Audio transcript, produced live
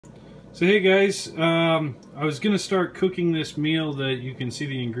So hey guys, I was going to start cooking this meal that you can see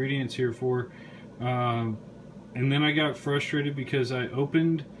the ingredients here for, and then I got frustrated because I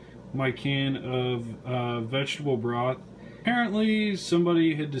opened my can of vegetable broth. Apparently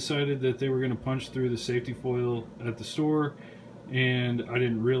somebody had decided that they were going to punch through the safety foil at the store, and I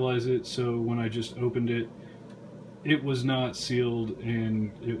didn't realize it, so when I just opened it, it was not sealed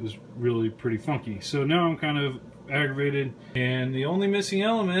and it was really pretty funky. So now I'm kind of aggravated, and the only missing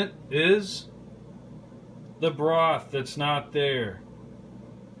element is the broth that's not there.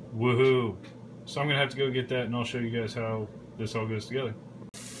 Woohoo! So I'm gonna have to go get that, and I'll show you guys how this all goes together.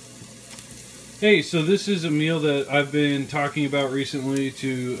 Hey, so this is a meal that I've been talking about recently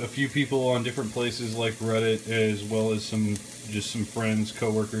to a few people on different places like Reddit, as well as just some friends,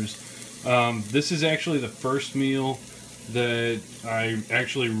 coworkers. This is actually the first meal that I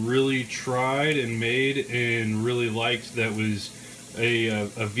actually really tried and made and really liked that was a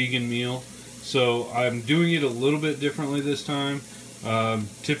vegan meal. So I'm doing it a little bit differently this time.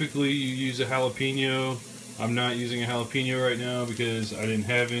 Typically you use a jalapeno. I'm not using a jalapeno right now because I didn't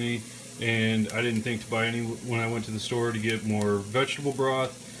have any, and I didn't think to buy any when I went to the store to get more vegetable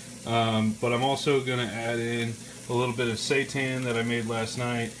broth. But I'm also going to add in a little bit of seitan that I made last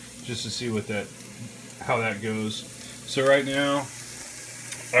night just to see how that goes. So right now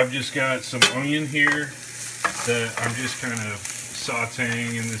I've just got some onion here that I'm just kind of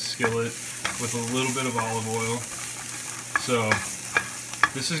sauteing in this skillet with a little bit of olive oil. So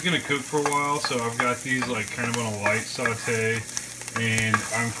this is going to cook for a while, so I've got these like kind of on a light saute, and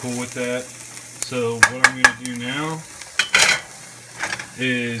I'm cool with that. So what I'm going to do now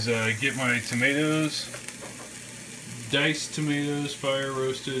is get my tomatoes, diced tomatoes, fire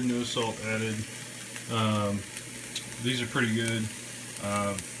roasted, no salt added. These are pretty good.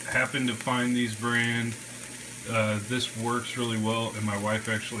 Happened to find these brand. This works really well, and my wife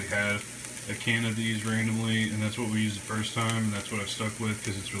actually had a can of these randomly, and that's what we used the first time, and that's what I've stuck with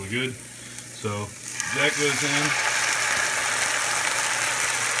because it's really good. So that goes in.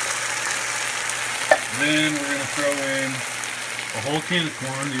 Then we're going to throw in a whole can of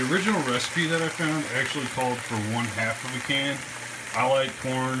corn. The original recipe that I found actually called for 1/2 of a can. I like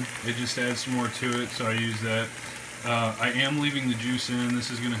corn. It just adds some more to it, so I use that. I am leaving the juice in.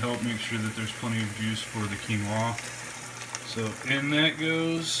 This is going to help make sure that there's plenty of juice for the quinoa. So in that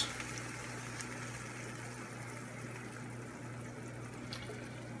goes.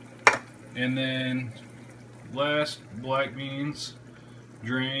 And then last, black beans,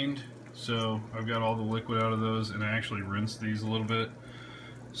 drained. So I've got all the liquid out of those, and I actually rinsed these a little bit.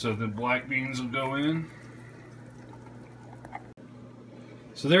 So the black beans will go in.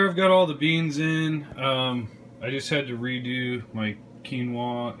 So there I've got all the beans in. I just had to redo my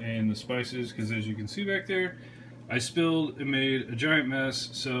quinoa and the spices because, as you can see back there, I spilled and made a giant mess.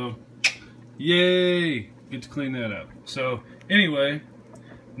 So yay, get to clean that up. So anyway,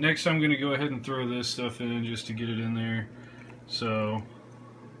 next I'm going to go ahead and throw this stuff in just to get it in there. So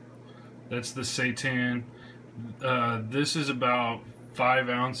that's the seitan. This is about 5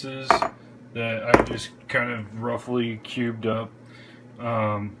 ounces that I've just kind of roughly cubed up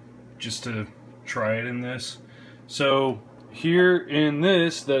just to try it in this. So here in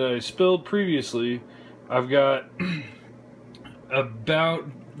this that I spilled previously, I've got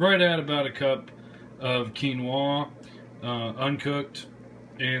right at about a cup of quinoa, uncooked,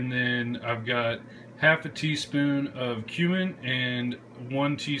 and then I've got 1/2 teaspoon of cumin and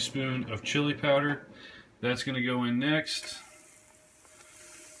 1 teaspoon of chili powder. That's going to go in next.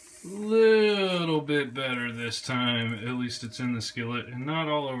 Little bit better this time, at least it's in the skillet and not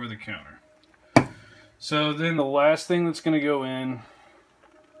all over the counter. So then the last thing that's going to go in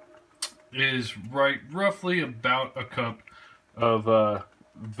is roughly about a cup of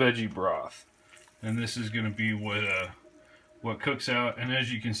veggie broth, and this is going to be what cooks out. And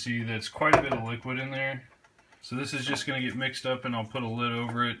as you can see, that's quite a bit of liquid in there. So this is just going to get mixed up, and I'll put a lid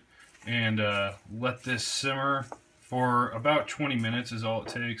over it and let this simmer for about 20 minutes is all it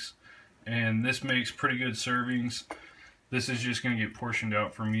takes. And this makes pretty good servings. This is just going to get portioned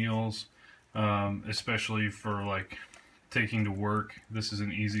out for meals, especially for like taking to work. This is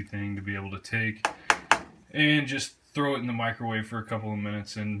an easy thing to be able to take and just throw it in the microwave for a couple of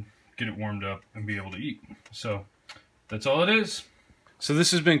minutes and get it warmed up and be able to eat. So that's all it is. So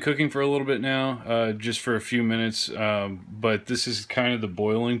this has been cooking for a little bit now, just for a few minutes, but this is kind of the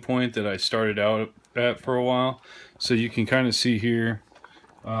boiling point that I started out at for a while. So you can kind of see here,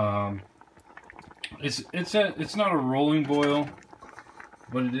 it's not a rolling boil,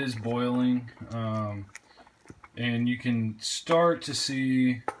 but it is boiling, and you can start to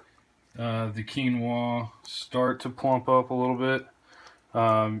see the quinoa start to plump up a little bit.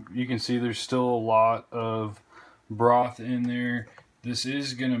 You can see there's still a lot of broth in there. This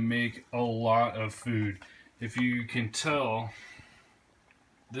is going to make a lot of food. If you can tell,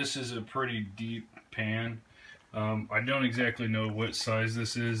 this is a pretty deep pan. I don't exactly know what size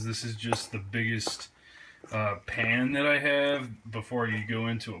this is. This is just the biggest pan that I have before you go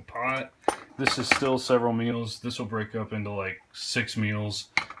into a pot. This is still several meals. This will break up into like 6 meals,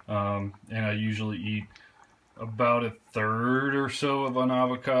 and I usually eat about a third or so of an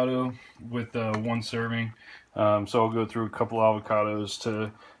avocado with one serving. So I'll go through a couple avocados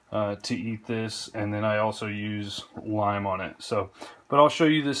to eat this, and then I also use lime on it. So, but I'll show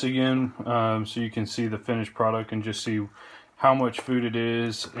you this again so you can see the finished product and just see how much food it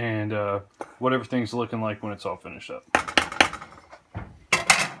is and what everything's looking like when it's all finished up.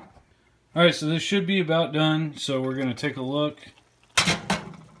 Alright, so this should be about done, so we're going to take a look,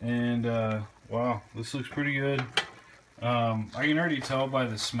 and wow, this looks pretty good. I can already tell by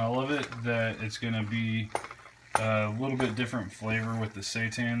the smell of it that it's going to be a little bit different flavor with the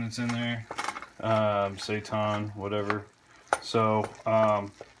seitan that's in there. Seitan, whatever. So,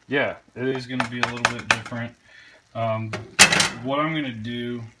 yeah, it is going to be a little bit different. What I'm going to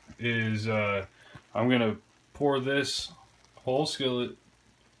do is I'm going to pour this whole skillet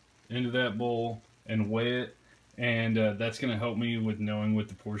into that bowl and weigh it, and that's going to help me with knowing what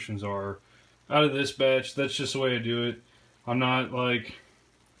the portions are out of this batch. That's just the way I do it. I'm not like,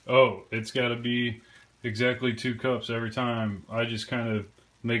 oh, it's got to be exactly 2 cups every time. I just kind of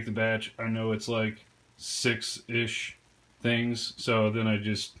make the batch. I know it's like 6-ish things, so then I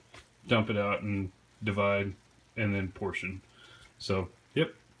just dump it out and divide and then portion. So,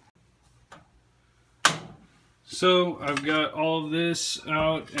 yep. So I've got all of this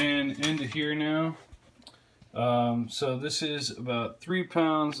out and into here now. So this is about 3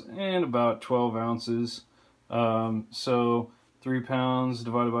 pounds and about 12 ounces. So 3 pounds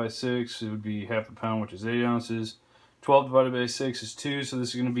divided by 6, it would be half a pound, which is 8 ounces. 12 divided by 6 is 2, so this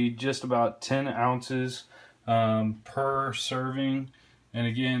is going to be just about 10 ounces per serving. And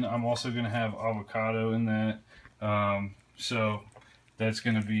again, I'm also going to have avocado in that. So that's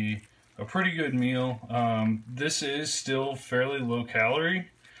going to be a pretty good meal. This is still fairly low calorie,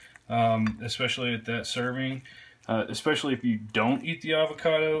 especially at that serving. Especially if you don't eat the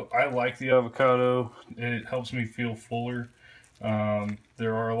avocado. I like the avocado. It helps me feel fuller.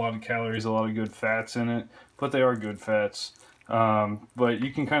 There are a lot of calories, a lot of good fats in it, but they are good fats. But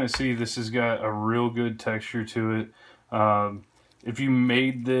you can kind of see this has got a real good texture to it. If you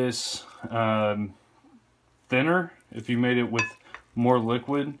made this thinner, if you made it with more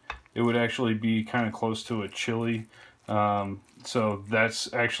liquid, it would actually be kind of close to a chili. So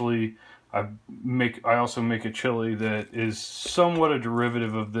that's actually, I also make a chili that is somewhat a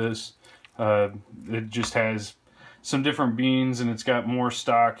derivative of this. It just has some different beans and it's got more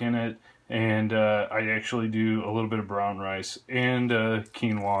stock in it, and I actually do a little bit of brown rice and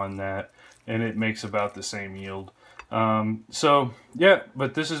quinoa in that, and it makes about the same yield. So yeah,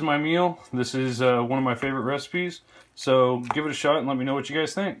 but this is my meal. This is one of my favorite recipes, so give it a shot and let me know what you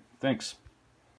guys think. Thanks.